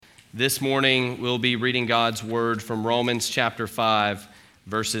This morning, we'll be reading God's word from Romans chapter 5,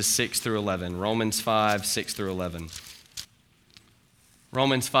 verses 6 through 11. Romans 5, 6 through 11.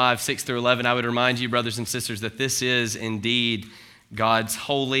 Romans 5, 6 through 11, I would remind you, brothers and sisters, that this is indeed God's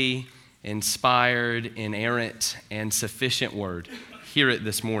holy, inspired, inerrant, and sufficient word. Hear it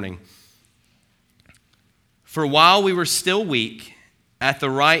this morning. For while we were still weak, at the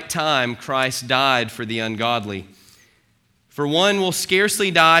right time Christ died for the ungodly. For one will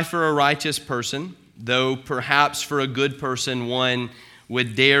scarcely die for a righteous person, though perhaps for a good person one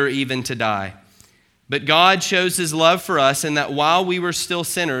would dare even to die. But God shows his love for us in that while we were still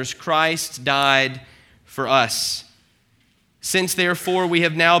sinners, Christ died for us. Since therefore we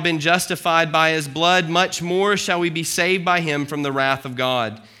have now been justified by his blood, much more shall we be saved by him from the wrath of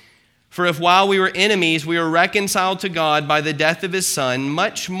God. For if while we were enemies we were reconciled to God by the death of his Son,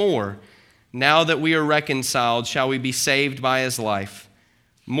 much more, now that we are reconciled, shall we be saved by his life.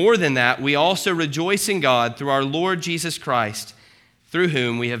 More than that, we also rejoice in God through our Lord Jesus Christ, through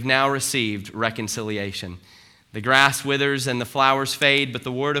whom we have now received reconciliation. The grass withers and the flowers fade, but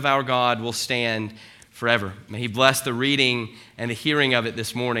the word of our God will stand forever. May he bless the reading and the hearing of it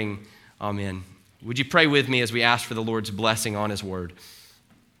this morning. Amen. Would you pray with me as we ask for the Lord's blessing on his word?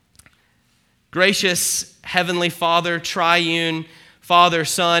 Gracious Heavenly Father, triune Father,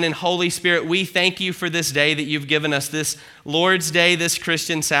 Son, and Holy Spirit, we thank you for this day that you've given us, this Lord's Day, this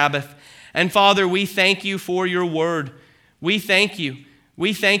Christian Sabbath. And Father, we thank you for your word. We thank you.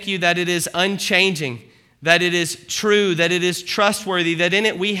 We thank you that it is unchanging, that it is true, that it is trustworthy, that in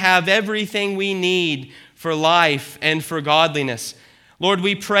it we have everything we need for life and for godliness. Lord,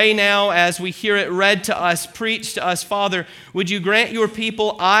 we pray now as we hear it read to us, preached to us, Father, would you grant your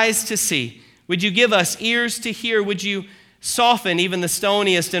people eyes to see? Would you give us ears to hear? Would you soften even the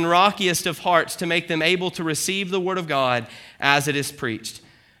stoniest and rockiest of hearts to make them able to receive the word of God as it is preached?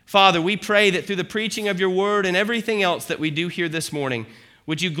 Father, we pray that through the preaching of your word and everything else that we do here this morning,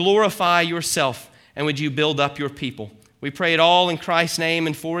 would you glorify yourself and would you build up your people? We pray it all in Christ's name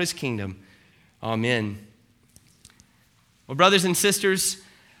and for his kingdom. Amen. Well, brothers and sisters,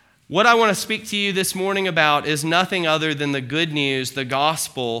 what I want to speak to you this morning about is nothing other than the good news, the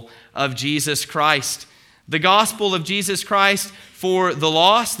gospel of Jesus Christ. The gospel of Jesus Christ for the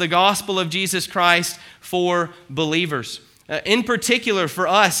lost, the gospel of Jesus Christ for believers. In particular for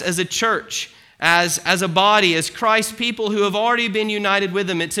us as a church, as a body, as Christ's people who have already been united with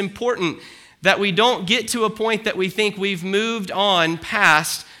him, it's important that we don't get to a point that we think we've moved on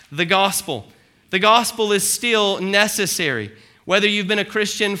past the gospel. The gospel is still necessary. Whether you've been a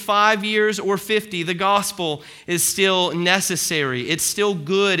Christian 5 years or 50, the gospel is still necessary. It's still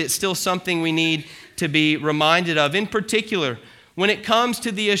good. It's still something we need to be reminded of. In particular, when it comes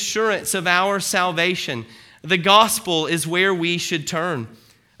to the assurance of our salvation, the gospel is where we should turn.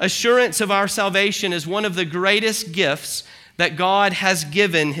 Assurance of our salvation is one of the greatest gifts that God has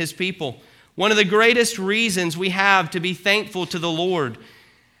given his people. One of the greatest reasons we have to be thankful to the Lord.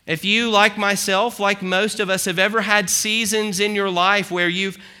 If you, like myself, like most of us, have ever had seasons in your life where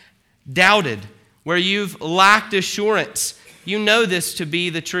you've doubted, where you've lacked assurance, you know this to be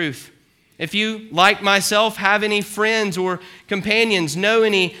the truth. If you, like myself, have any friends or companions, know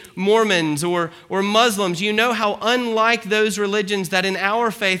any Mormons or Muslims, you know how unlike those religions that in our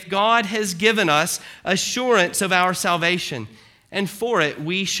faith God has given us assurance of our salvation. And for it,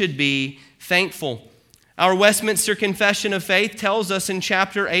 we should be thankful. Our Westminster Confession of Faith tells us in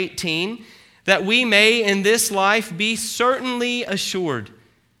chapter 18 that we may in this life be certainly assured.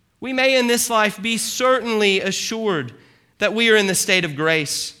 We may in this life be certainly assured that we are in the state of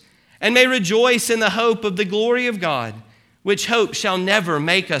grace, and may rejoice in the hope of the glory of God, which hope shall never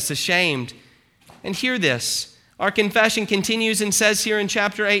make us ashamed. And hear this. Our confession continues and says here in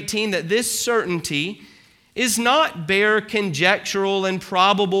chapter 18 that this certainty is not bare conjectural and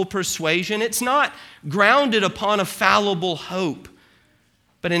probable persuasion. It's not grounded upon a fallible hope,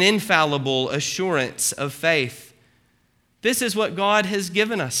 but an infallible assurance of faith. This is what God has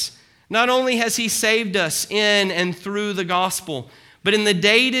given us. Not only has he saved us in and through the gospel, but in the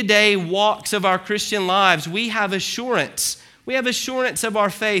day-to-day walks of our Christian lives, we have assurance. We have assurance of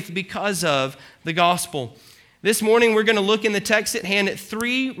our faith because of the gospel. This morning, we're going to look in the text at hand at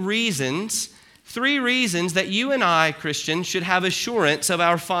three reasons that you and I, Christians, should have assurance of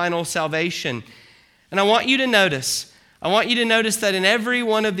our final salvation. And I want you to notice that in every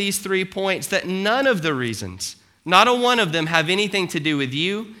one of these 3 points, that none of the reasons, not a one of them, have anything to do with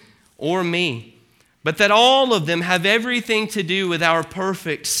you or me, but that all of them have everything to do with our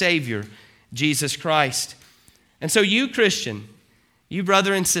perfect Savior, Jesus Christ. And so you, Christian, you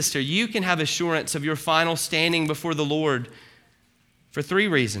brother and sister, you can have assurance of your final standing before the Lord For 3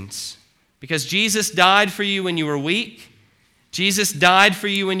 reasons. Because Jesus died for you when you were weak, Jesus died for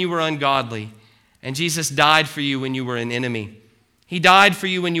you when you were ungodly, and Jesus died for you when you were an enemy. He died for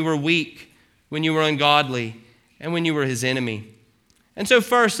you when you were weak, when you were ungodly, and when you were his enemy. And so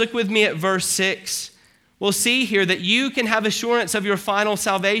first, look with me at verse 6. We'll see here that you can have assurance of your final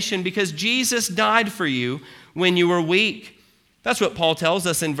salvation because Jesus died for you when you were weak. That's what Paul tells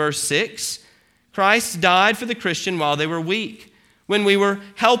us in verse 6. Christ died for the Christian while they were weak, when we were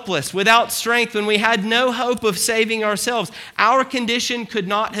helpless, without strength, when we had no hope of saving ourselves. Our condition could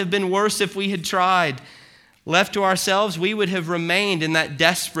not have been worse if we had tried. Left to ourselves, we would have remained in that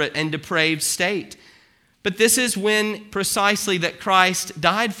desperate and depraved state. But this is when precisely that Christ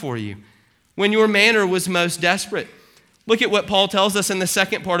died for you, when your manner was most desperate. Look at what Paul tells us in the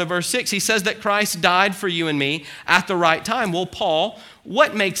second part of verse 6. He says that Christ died for you and me at the right time. Well, Paul,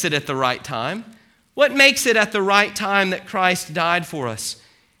 what makes it at the right time? What makes it at the right time that Christ died for us?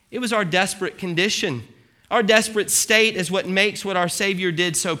 It was our desperate condition. Our desperate state is what makes what our Savior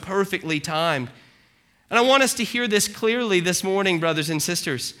did so perfectly timed. And I want us to hear this clearly this morning, brothers and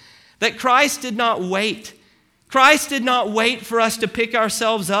sisters, that Christ did not wait. Christ did not wait for us to pick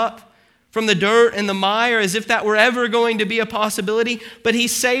ourselves up from the dirt and the mire as if that were ever going to be a possibility, but he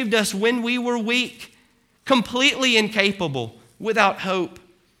saved us when we were weak, completely incapable, without hope.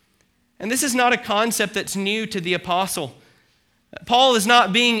 And this is not a concept that's new to the apostle. Paul is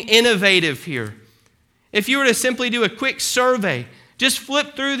not being innovative here. If you were to simply do a quick survey, just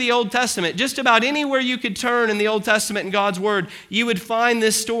flip through the Old Testament, just about anywhere you could turn in the Old Testament in God's Word, you would find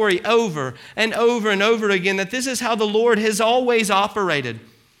this story over and over and over again, that this is how the Lord has always operated.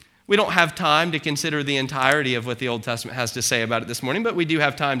 We don't have time to consider the entirety of what the Old Testament has to say about it this morning, but we do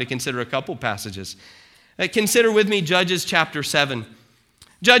have time to consider a couple passages. Consider with me Judges chapter 7.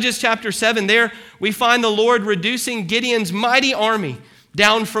 Judges chapter 7, there we find the Lord reducing Gideon's mighty army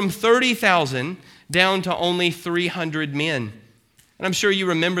down from 30,000 down to only 300 men. And I'm sure you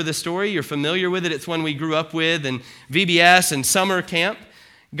remember the story. You're familiar with it. It's one we grew up with in VBS and summer camp.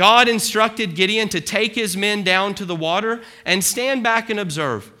 God instructed Gideon to take his men down to the water and stand back and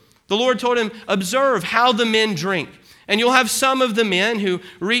observe. The Lord told him, observe how the men drink. And you'll have some of the men who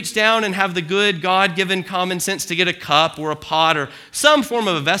reach down and have the good God-given common sense to get a cup or a pot or some form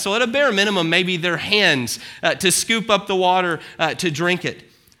of a vessel. At a bare minimum, maybe their hands to scoop up the water to drink it.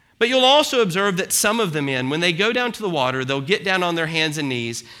 But you'll also observe that some of the men, when they go down to the water, they'll get down on their hands and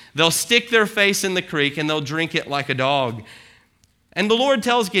knees, they'll stick their face in the creek, and they'll drink it like a dog. And the Lord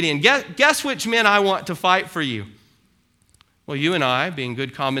tells Gideon, guess which men I want to fight for you? Well, you and I, being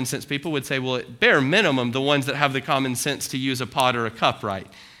good common sense people, would say, well, at bare minimum, the ones that have the common sense to use a pot or a cup, right?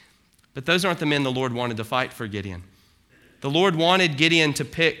 But those aren't the men the Lord wanted to fight for Gideon. The Lord wanted Gideon to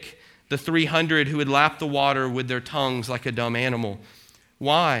pick the 300 who would lap the water with their tongues like a dumb animal.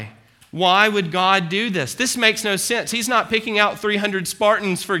 Why? Why would God do this? This makes no sense. He's not picking out 300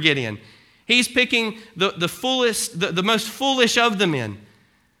 Spartans for Gideon. He's picking the most foolish of the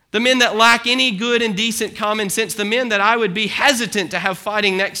men that lack any good and decent common sense, the men that I would be hesitant to have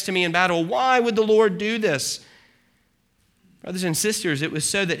fighting next to me in battle. Why would the Lord do this? Brothers and sisters, it was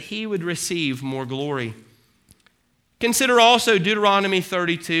so that he would receive more glory. Consider also Deuteronomy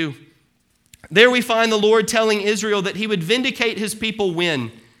 32. There we find the Lord telling Israel that he would vindicate his people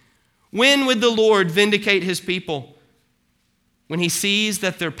when? When would the Lord vindicate his people? When he sees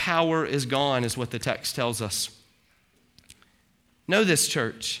that their power is gone, is what the text tells us. Know this,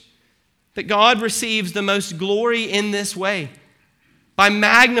 church, that God receives the most glory in this way, by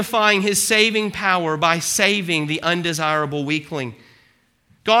magnifying his saving power, by saving the undesirable weakling.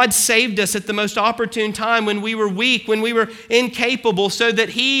 God saved us at the most opportune time when we were weak, when we were incapable, so that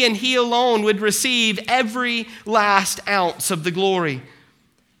he and he alone would receive every last ounce of the glory.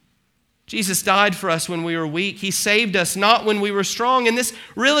 Jesus died for us when we were weak. He saved us not when we were strong, and this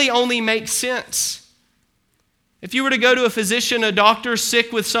really only makes sense. If you were to go to a physician, a doctor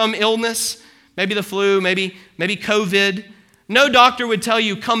sick with some illness, maybe the flu, maybe COVID, no doctor would tell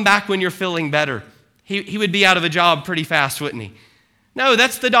you, come back when you're feeling better. He would be out of a job pretty fast, wouldn't he? No,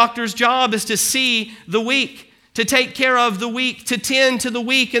 that's the doctor's job, is to see the weak, to take care of the weak, to tend to the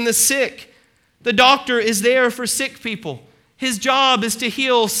weak and the sick. The doctor is there for sick people. His job is to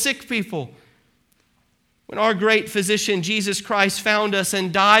heal sick people. When our great physician, Jesus Christ, found us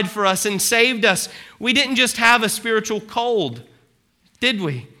and died for us and saved us, we didn't just have a spiritual cold, did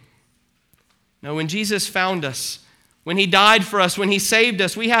we? No, when Jesus found us, when he died for us, when he saved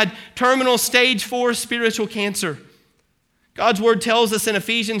us, we had terminal stage 4 spiritual cancer. God's word tells us in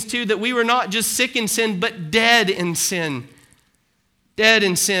Ephesians 2 that we were not just sick in sin, but dead in sin. Dead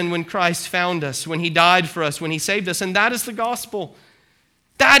in sin when Christ found us, when he died for us, when he saved us. And that is the gospel.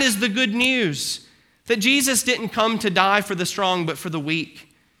 That is the good news, that Jesus didn't come to die for the strong, but for the weak.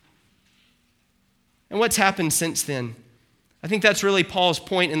 And what's happened since then? I think that's really Paul's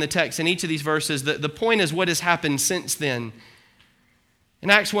point in the text in each of these verses. The point is what has happened since then. In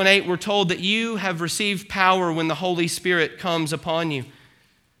Acts 1:8, we're told that you have received power when the Holy Spirit comes upon you.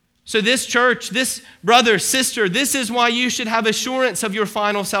 So this church, this brother, sister, this is why you should have assurance of your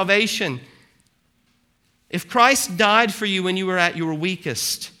final salvation. If Christ died for you when you were at your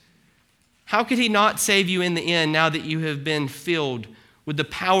weakest, how could he not save you in the end now that you have been filled with the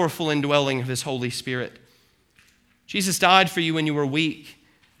powerful indwelling of his Holy Spirit? Jesus died for you when you were weak.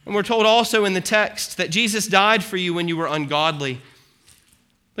 And we're told also in the text that Jesus died for you when you were ungodly.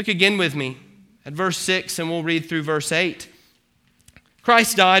 Look again with me at verse 6, and we'll read through verse 8.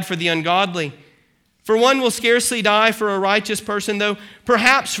 Christ died for the ungodly. For one will scarcely die for a righteous person, though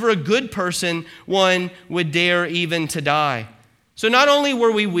perhaps for a good person one would dare even to die. So not only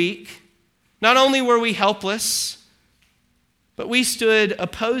were we weak, not only were we helpless, but we stood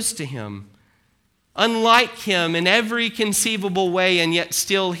opposed to him, unlike him in every conceivable way, and yet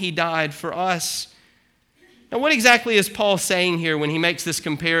still he died for us. Now, what exactly is Paul saying here when he makes this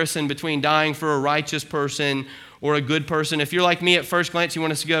comparison between dying for a righteous person or a good person? If you're like me at first glance, you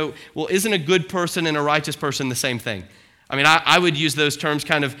want us to go, well, isn't a good person and a righteous person the same thing? I mean, I would use those terms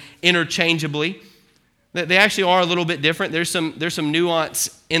kind of interchangeably. They actually are a little bit different. There's some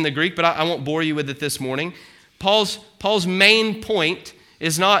nuance in the Greek, but I won't bore you with it this morning. Paul's main point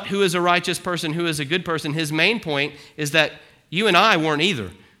is not who is a righteous person, who is a good person. His main point is that you and I weren't either.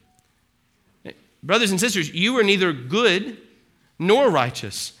 Brothers and sisters, you were neither good nor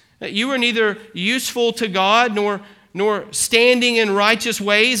righteous. You were neither useful to God nor standing in righteous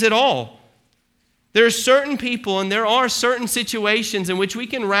ways at all. There are certain people and there are certain situations in which we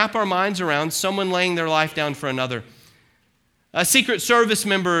can wrap our minds around someone laying their life down for another. A Secret Service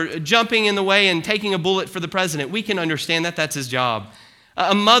member jumping in the way and taking a bullet for the president. We can understand that. That's his job.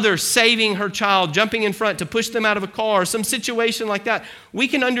 A mother saving her child, jumping in front to push them out of a car, some situation like that. We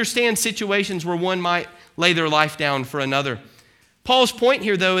can understand situations where one might lay their life down for another. Paul's point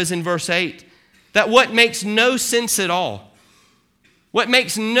here, though, is in verse 8, that what makes no sense at all, what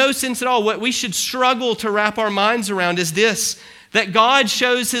we should struggle to wrap our minds around is this, that God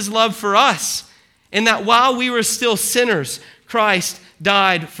shows his love for us, and that while we were still sinners, Christ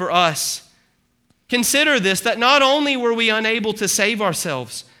died for us. Consider this, that not only were we unable to save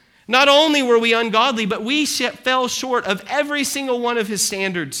ourselves, not only were we ungodly, but we fell short of every single one of his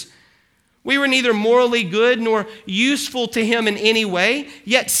standards. We were neither morally good nor useful to him in any way,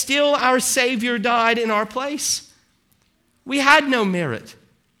 yet still our Savior died in our place. We had no merit.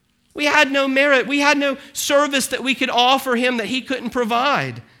 We had no service that we could offer him that he couldn't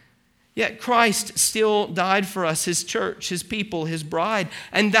provide. Yet Christ still died for us, his church, his people, his bride.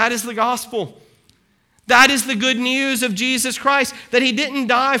 And that is the gospel. That is the good news of Jesus Christ, that he didn't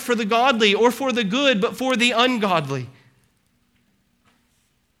die for the godly or for the good, but for the ungodly.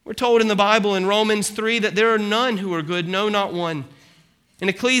 We're told in the Bible in Romans 3 that there are none who are good, no, not one. In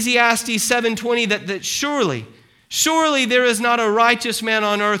Ecclesiastes 7:20 that surely there is not a righteous man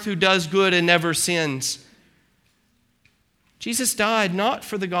on earth who does good and never sins. Jesus died not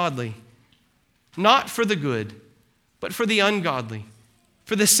for the godly, not for the good, but for the ungodly,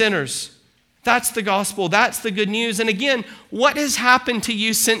 for the sinners. That's the gospel. That's the good news. And again, what has happened to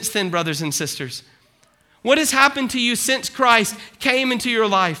you since then, brothers and sisters? What has happened to you since Christ came into your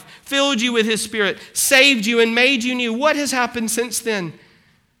life, filled you with his Spirit, saved you, and made you new? What has happened since then?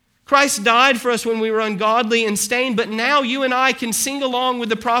 Christ died for us when we were ungodly and stained, but now you and I can sing along with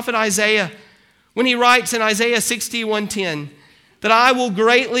the prophet Isaiah when he writes in Isaiah 61:10 that I will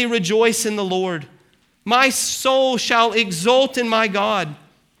greatly rejoice in the Lord. My soul shall exult in my God.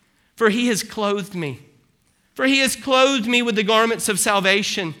 For he has clothed me. For he has clothed me with the garments of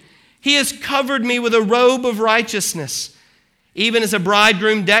salvation. He has covered me with a robe of righteousness. Even as a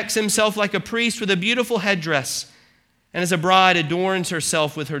bridegroom decks himself like a priest with a beautiful headdress, and as a bride adorns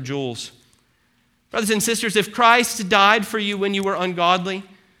herself with her jewels. Brothers and sisters, if Christ died for you when you were ungodly,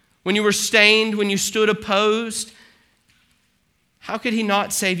 when you were stained, when you stood opposed, how could he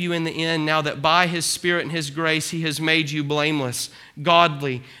not save you in the end now that by his Spirit and his grace he has made you blameless,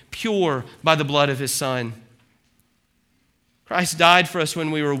 godly, pure by the blood of his Son? Christ died for us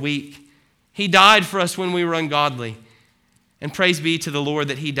when we were weak. He died for us when we were ungodly. And praise be to the Lord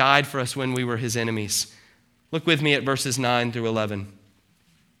that he died for us when we were his enemies. Look with me at verses 9 through 11.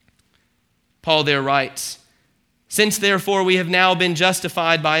 Paul there writes, "Since therefore we have now been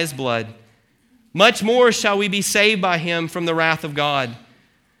justified by his blood, much more shall we be saved by him from the wrath of God.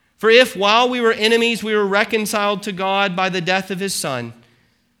 For if while we were enemies we were reconciled to God by the death of his Son,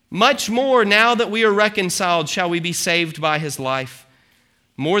 Much more, now that we are reconciled, shall we be saved by his life.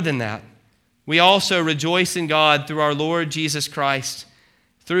 More than that, we also rejoice in God through our Lord Jesus Christ,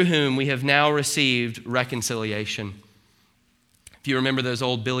 through whom we have now received reconciliation. If you remember those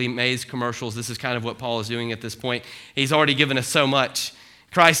old Billy Mays commercials, this is kind of what Paul is doing at this point. He's already given us so much.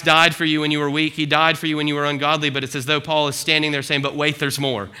 Christ died for you when you were weak. He died for you when you were ungodly, but it's as though Paul is standing there saying, but wait, there's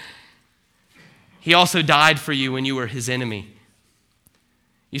more. He also died for you when you were his enemy.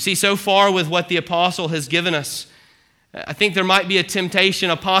 You see, so far with what the apostle has given us, I think there might be a temptation,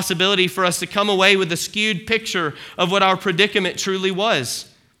 a possibility for us to come away with a skewed picture of what our predicament truly was.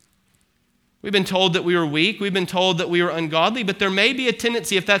 We've been told that we were weak. We've been told that we were ungodly, but there may be a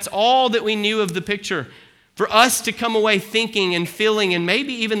tendency, if that's all that we knew of the picture, for us to come away thinking and feeling and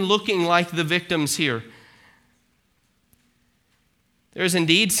maybe even looking like the victims here. There's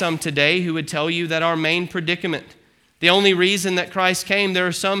indeed some today who would tell you that our main predicament, the only reason that Christ came, there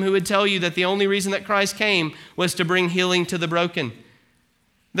are some who would tell you that the only reason that Christ came was to bring healing to the broken.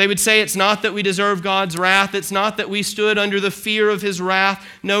 They would say it's not that we deserve God's wrath. It's not that we stood under the fear of his wrath.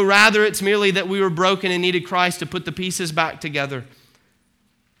 No, rather it's merely that we were broken and needed Christ to put the pieces back together.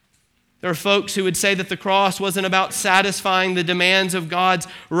 There are folks who would say that the cross wasn't about satisfying the demands of God's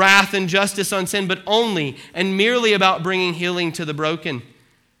wrath and justice on sin, but only and merely about bringing healing to the broken.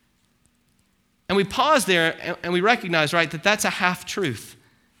 And we pause there and we recognize, right, that that's a half-truth.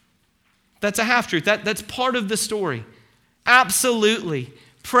 That's a half-truth. That's part of the story. Absolutely.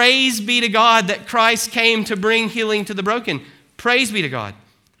 Praise be to God that Christ came to bring healing to the broken. Praise be to God.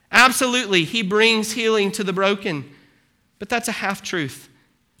 Absolutely, he brings healing to the broken. But that's a half-truth.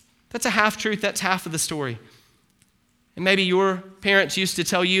 That's a half-truth. That's half of the story. And maybe your parents used to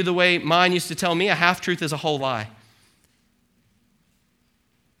tell you the way mine used to tell me, a half-truth is a whole lie.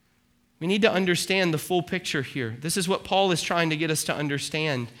 We need to understand the full picture here. This is what Paul is trying to get us to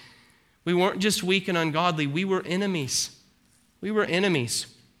understand. We weren't just weak and ungodly. We were enemies. We were enemies.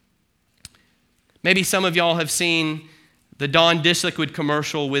 Maybe some of y'all have seen the Dawn dish liquid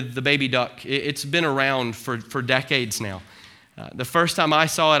commercial with the baby duck. It's been around for decades now. The first time I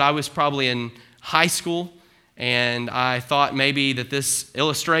saw it, I was probably in high school, and I thought maybe that this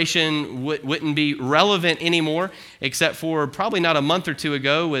illustration wouldn't be relevant anymore, except for probably not a month or two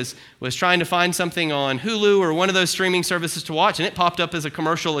ago was trying to find something on Hulu or one of those streaming services to watch, and it popped up as a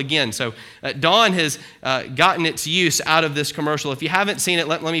commercial again. So Dawn has gotten its use out of this commercial. If you haven't seen it,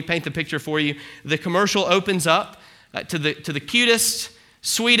 let me paint the picture for you. The commercial opens up to the cutest,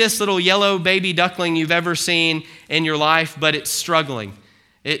 sweetest little yellow baby duckling you've ever seen in your life, but it's struggling.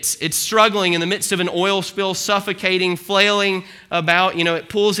 It's struggling in the midst of an oil spill, suffocating, flailing about. You know, it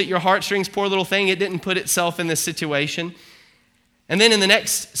pulls at your heartstrings, poor little thing. It didn't put itself in this situation. And then in the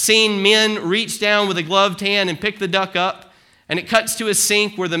next scene, men reach down with a gloved hand and pick the duck up, and it cuts to a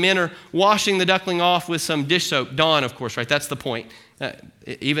sink where the men are washing the duckling off with some dish soap. Dawn, of course, right? That's the point.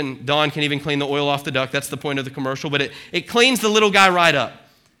 Even Dawn can even clean the oil off the duck. That's the point of the commercial. But it cleans the little guy right up.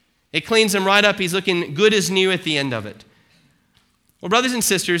 It cleans him right up. He's looking good as new at the end of it. Well, brothers and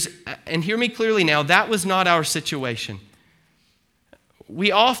sisters, and hear me clearly now, that was not our situation.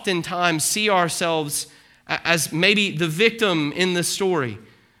 We oftentimes see ourselves as maybe the victim in the story.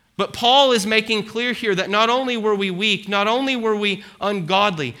 But Paul is making clear here that not only were we weak, not only were we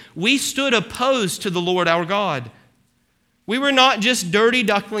ungodly, we stood opposed to the Lord our God. We were not just dirty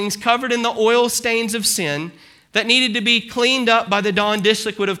ducklings covered in the oil stains of sin that needed to be cleaned up by the Dawn dish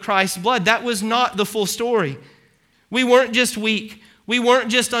liquid of Christ's blood. That was not the full story. We weren't just weak. We weren't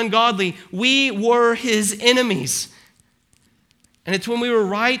just ungodly. We were his enemies. And it's when we were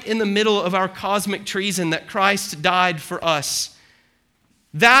right in the middle of our cosmic treason that Christ died for us.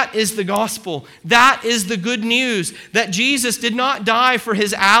 That is the gospel. That is the good news, that Jesus did not die for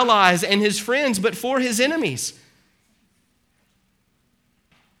his allies and his friends, but for his enemies.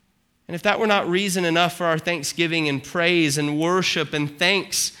 And if that were not reason enough for our thanksgiving and praise and worship and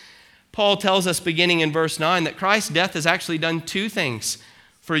thanks, Paul tells us beginning in verse 9 that Christ's death has actually done two things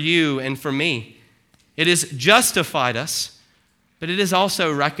for you and for me. It has justified us, but it has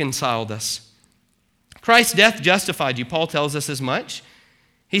also reconciled us. Christ's death justified you. Paul tells us as much.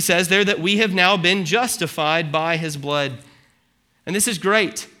 He says there that we have now been justified by his blood. And this is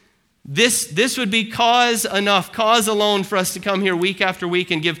great. This would be cause enough, cause alone for us to come here week after week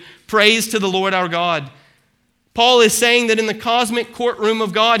and give praise to the Lord our God. Paul is saying that in the cosmic courtroom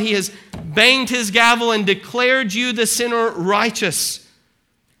of God, he has banged his gavel and declared you, the sinner, righteous.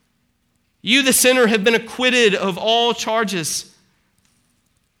 You, the sinner, have been acquitted of all charges.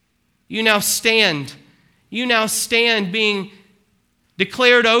 You now stand. You now stand being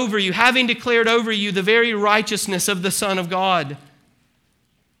declared over you, having declared over you the very righteousness of the Son of God.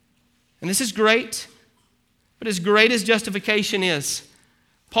 And this is great, but as great as justification is,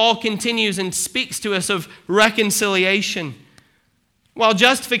 Paul continues and speaks to us of reconciliation. While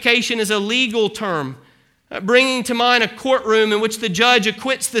justification is a legal term, bringing to mind a courtroom in which the judge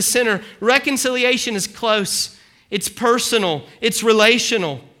acquits the sinner, reconciliation is close. It's personal. It's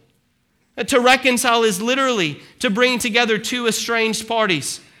relational. To reconcile is literally to bring together two estranged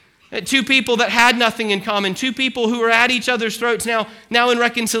parties, two people that had nothing in common, two people who were at each other's throats. Now in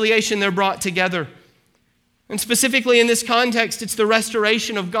reconciliation, they're brought together. And specifically in this context, it's the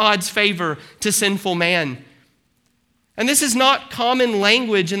restoration of God's favor to sinful man. And this is not common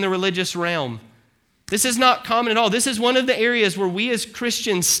language in the religious realm. This is not common at all. This is one of the areas where we as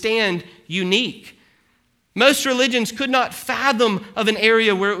Christians stand unique. Most religions could not fathom of an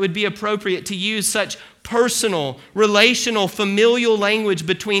area where it would be appropriate to use such personal, relational, familial language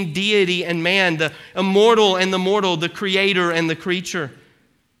between deity and man, the immortal and the mortal, the creator and the creature.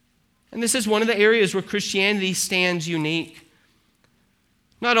 And this is one of the areas where Christianity stands unique.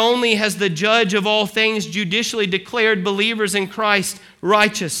 Not only has the judge of all things judicially declared believers in Christ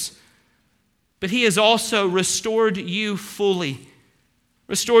righteous, but he has also restored you fully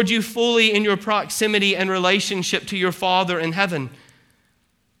in your proximity and relationship to your Father in heaven.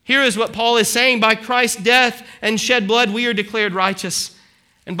 Here is what Paul is saying: by Christ's death and shed blood, we are declared righteous,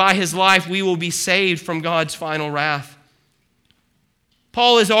 and by his life, we will be saved from God's final wrath.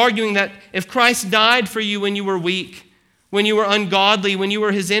 Paul is arguing that if Christ died for you when you were weak, when you were ungodly, when you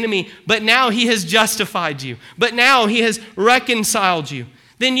were his enemy, but now he has justified you, but now he has reconciled you,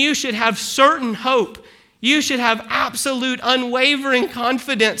 then you should have certain hope. You should have absolute, unwavering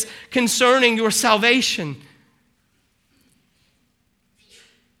confidence concerning your salvation.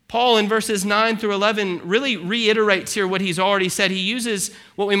 Paul in verses 9 through 11 really reiterates here what he's already said. He uses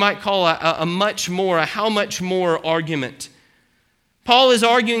what we might call a much more, a how much more argument. Paul is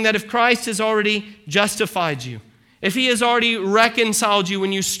arguing that if Christ has already justified you, if he has already reconciled you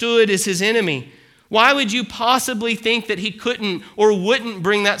when you stood as his enemy, why would you possibly think that he couldn't or wouldn't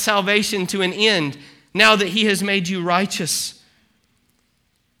bring that salvation to an end now that he has made you righteous?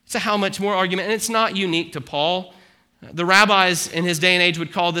 It's a how much more argument, and it's not unique to Paul. The rabbis in his day and age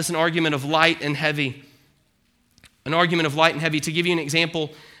would call this an argument of light and heavy. An argument of light and heavy. To give you an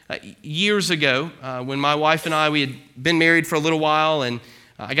example, years ago, when my wife and I, we had been married for a little while, and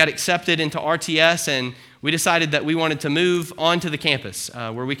I got accepted into RTS, and we decided that we wanted to move onto the campus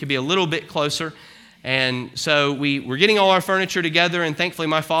where we could be a little bit closer. And so we were getting all our furniture together, and thankfully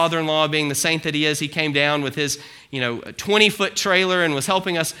my father-in-law, being the saint that he is, he came down with his 20-foot trailer and was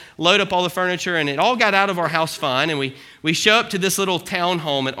helping us load up all the furniture, and it all got out of our house fine. And we show up to this little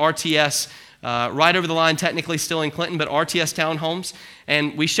townhome at RTS, right over the line, technically still in Clinton, but RTS Townhomes.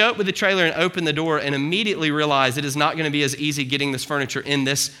 And we show up with the trailer and open the door and immediately realize it is not going to be as easy getting this furniture in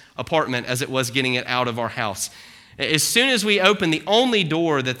this apartment as it was getting it out of our house. As soon as we opened the only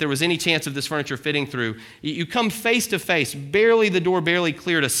door that there was any chance of this furniture fitting through, you come face to face, the door barely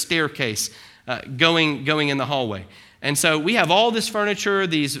cleared a staircase going in the hallway. And so we have all this furniture,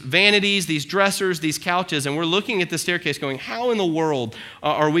 these vanities, these dressers, these couches, and we're looking at the staircase going, how in the world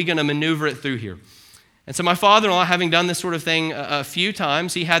are we going to maneuver it through here? And so my father-in-law, having done this sort of thing a few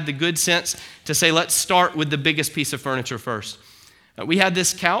times, he had the good sense to say, let's start with the biggest piece of furniture first. We had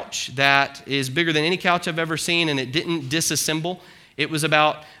this couch that is bigger than any couch I've ever seen, and it didn't disassemble. It was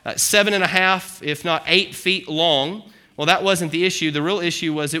about 7.5, if not 8 feet long. Well, that wasn't the issue. The real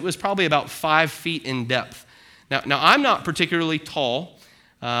issue was it was probably about 5 feet in depth. Now I'm not particularly tall,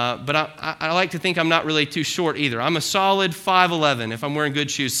 but I like to think I'm not really too short either. I'm a solid 5'11", if I'm wearing good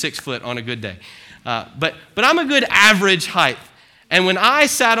shoes, 6 foot on a good day. But I'm a good average height. And when I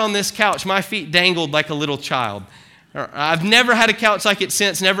sat on this couch, my feet dangled like a little child. I've never had a couch like it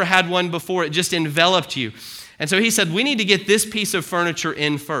since, never had one before. It just enveloped you. And so he said, we need to get this piece of furniture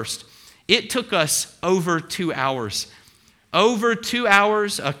in first. It took us over 2 hours. Over 2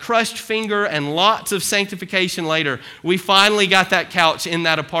 hours, a crushed finger, and lots of sanctification later, we finally got that couch in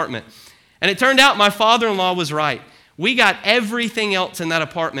that apartment. And it turned out my father-in-law was right. We got everything else in that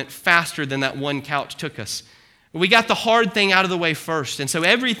apartment faster than that one couch took us. We got the hard thing out of the way first, and so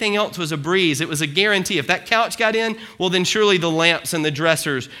everything else was a breeze. It was a guarantee. If that couch got in, well, then surely the lamps and the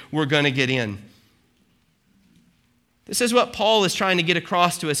dressers were going to get in. This is what Paul is trying to get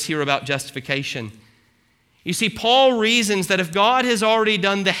across to us here about justification. You see, Paul reasons that if God has already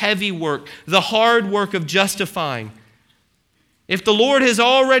done the heavy work, the hard work of justifying, if the Lord has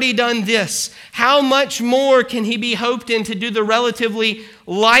already done this, how much more can he be hoped in to do the relatively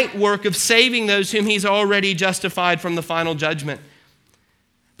light work of saving those whom he's already justified from the final judgment?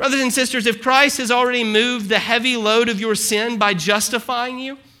 Brothers and sisters, if Christ has already moved the heavy load of your sin by justifying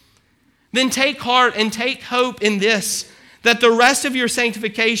you, then take heart and take hope in this, that the rest of your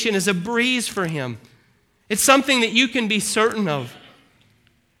sanctification is a breeze for him. It's something that you can be certain of.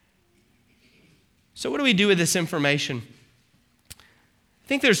 So what do we do with this information? I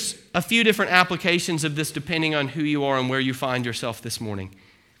think there's a few different applications of this depending on who you are and where you find yourself this morning.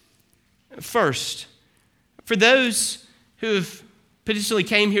 First, for those who have potentially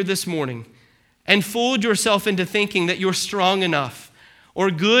came here this morning and fooled yourself into thinking that you're strong enough or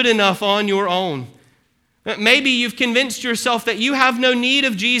good enough on your own, maybe you've convinced yourself that you have no need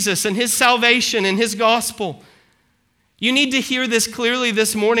of Jesus and his salvation and his gospel. You need to hear this clearly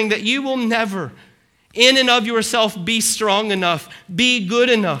this morning, that you will never, in and of yourself, be strong enough, be good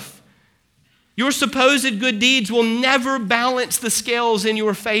enough. Your supposed good deeds will never balance the scales in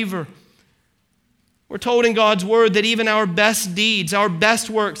your favor. We're told in God's word that even our best deeds, our best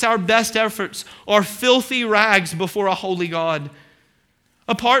works, our best efforts are filthy rags before a holy God.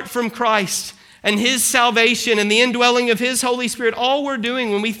 Apart from Christ and his salvation and the indwelling of his Holy Spirit, all we're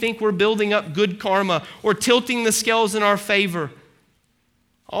doing when we think we're building up good karma or tilting the scales in our favor,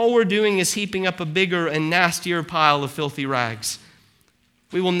 all we're doing is heaping up a bigger and nastier pile of filthy rags.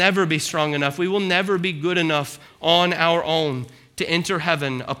 We will never be strong enough. We will never be good enough on our own to enter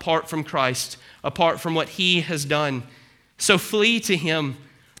heaven apart from Christ, apart from what he has done. So flee to him,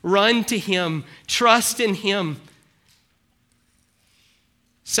 run to him, trust in him.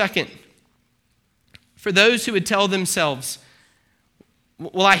 Second, for those who would tell themselves,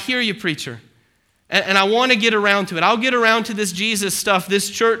 well, I hear you, preacher, and I want to get around to it. I'll get around to this Jesus stuff, this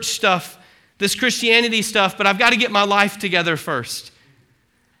church stuff, this Christianity stuff, but I've got to get my life together first.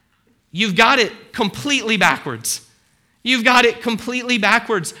 You've got it completely backwards. You've got it completely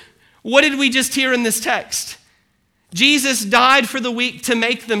backwards. What did we just hear in this text? Jesus died for the weak to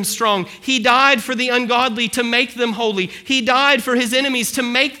make them strong. He died for the ungodly to make them holy. He died for his enemies to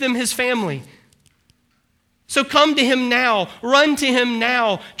make them his family. So come to him now. Run to him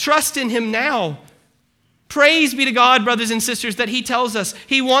now. Trust in him now. Praise be to God, brothers and sisters, that he tells us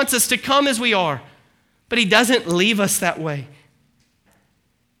he wants us to come as we are, but he doesn't leave us that way.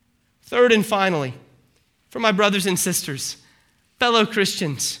 Third and finally, for my brothers and sisters, fellow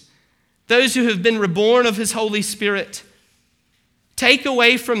Christians, those who have been reborn of his Holy Spirit, take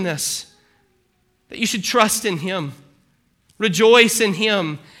away from this that you should trust in him, rejoice in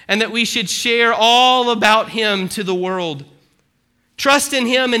him, and that we should share all about him to the world. Trust in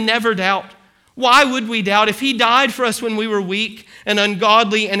him and never doubt. Why would we doubt? If he died for us when we were weak and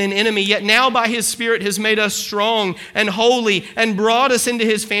ungodly and an enemy, yet now by his Spirit has made us strong and holy and brought us into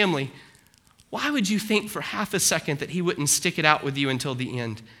his family, why would you think for half a second that he wouldn't stick it out with you until the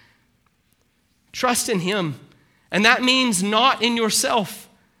end? Trust in him. And that means not in yourself.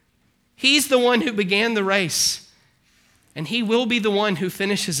 He's the one who began the race, and he will be the one who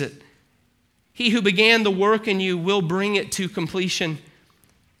finishes it. He who began the work in you will bring it to completion.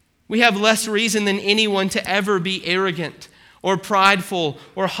 We have less reason than anyone to ever be arrogant or prideful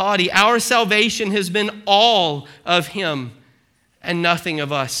or haughty. Our salvation has been all of him and nothing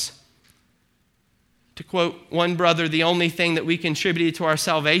of us. To quote one brother, the only thing that we contributed to our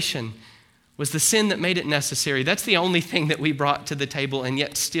salvation was the sin that made it necessary. That's the only thing that we brought to the table, and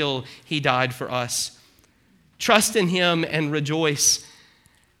yet still he died for us. Trust in him and rejoice.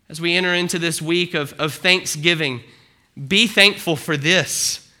 As we enter into this week of Thanksgiving, be thankful for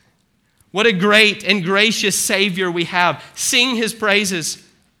this. What a great and gracious Savior we have. Sing his praises.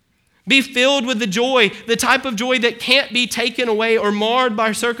 Be filled with the joy, the type of joy that can't be taken away or marred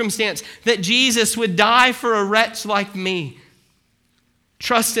by circumstance, that Jesus would die for a wretch like me.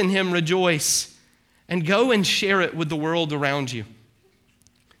 Trust in him, rejoice, and go and share it with the world around you.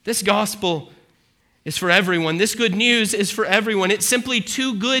 This gospel is for everyone. This good news is for everyone. It's simply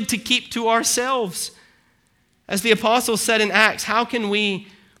too good to keep to ourselves. As the apostles said in Acts, how can we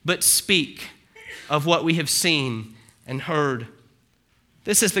but speak of what we have seen and heard?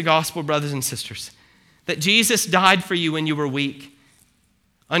 This is the gospel, brothers and sisters, that Jesus died for you when you were weak,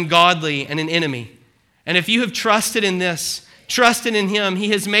 ungodly, and an enemy. And if you have trusted in this, trusted in him, he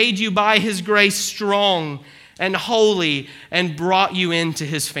has made you by his grace strong and holy and brought you into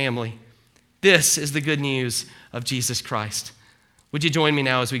his family. This is the good news of Jesus Christ. Would you join me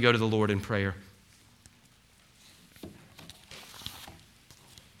now as we go to the Lord in prayer?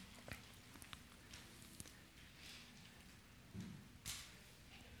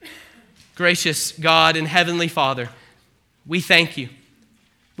 Gracious God and Heavenly Father, we thank you.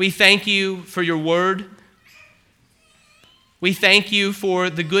 We thank you for your word. We thank you for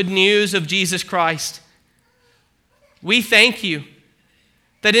the good news of Jesus Christ. We thank you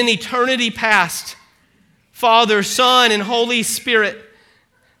that in eternity past, Father, Son, and Holy Spirit,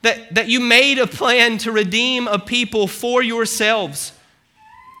 that you made a plan to redeem a people for yourselves.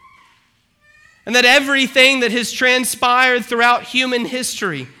 And that everything that has transpired throughout human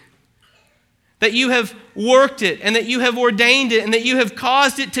history, that you have worked it and that you have ordained it and that you have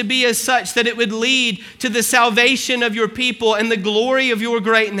caused it to be as such that it would lead to the salvation of your people and the glory of your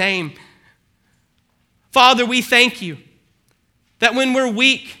great name. Father, we thank you that when we're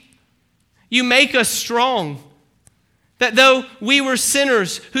weak, you make us strong. That though we were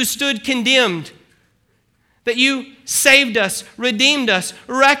sinners who stood condemned, that you saved us, redeemed us,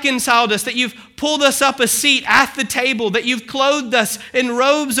 reconciled us, that you've pulled us up a seat at the table, that you've clothed us in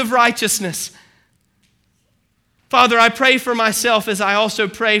robes of righteousness. Father, I pray for myself as I also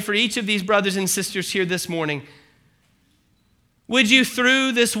pray for each of these brothers and sisters here this morning. Would you,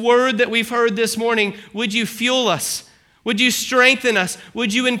 through this word that we've heard this morning, would you fuel us? Would you strengthen us?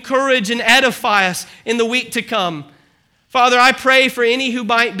 Would you encourage and edify us in the week to come? Father, I pray for any who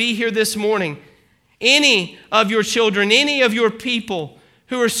might be here this morning, any of your children, any of your people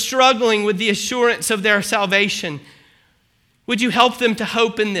who are struggling with the assurance of their salvation. Would you help them to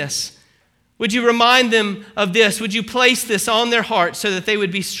hope in this? Would you remind them of this? Would you place this on their hearts so that they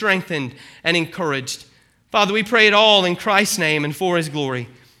would be strengthened and encouraged? Father, we pray it all in Christ's name and for his glory.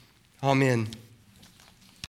 Amen.